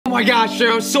Oh my gosh, sure,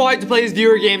 I'm so hyped to play these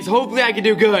viewer games. Hopefully I can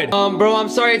do good. Bro, I'm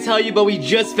sorry to tell you, but we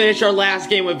just finished our last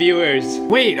game with viewers.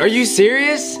 Wait, are you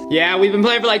serious? Yeah, we've been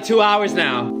playing for like 2 hours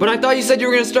now. But I thought you said you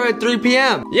were gonna start at 3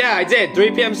 p.m. Yeah, I did.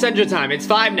 3 p.m. Central Time. It's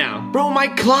 5 now. Bro, my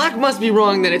clock must be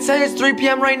wrong then. It says it's 3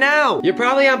 p.m. right now. You're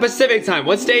probably on Pacific Time.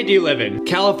 What state do you live in?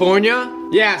 California?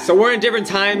 Yeah, so we're in different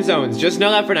time zones. Just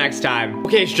know that for next time.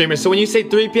 Okay, streamer, so when you say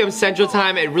 3 p.m. Central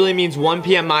Time, it really means 1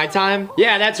 p.m. my time?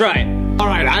 Yeah, that's right.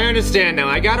 Alright, I understand now.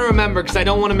 I gotta remember because I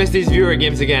don't want to miss these viewer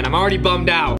games again. I'm already bummed out.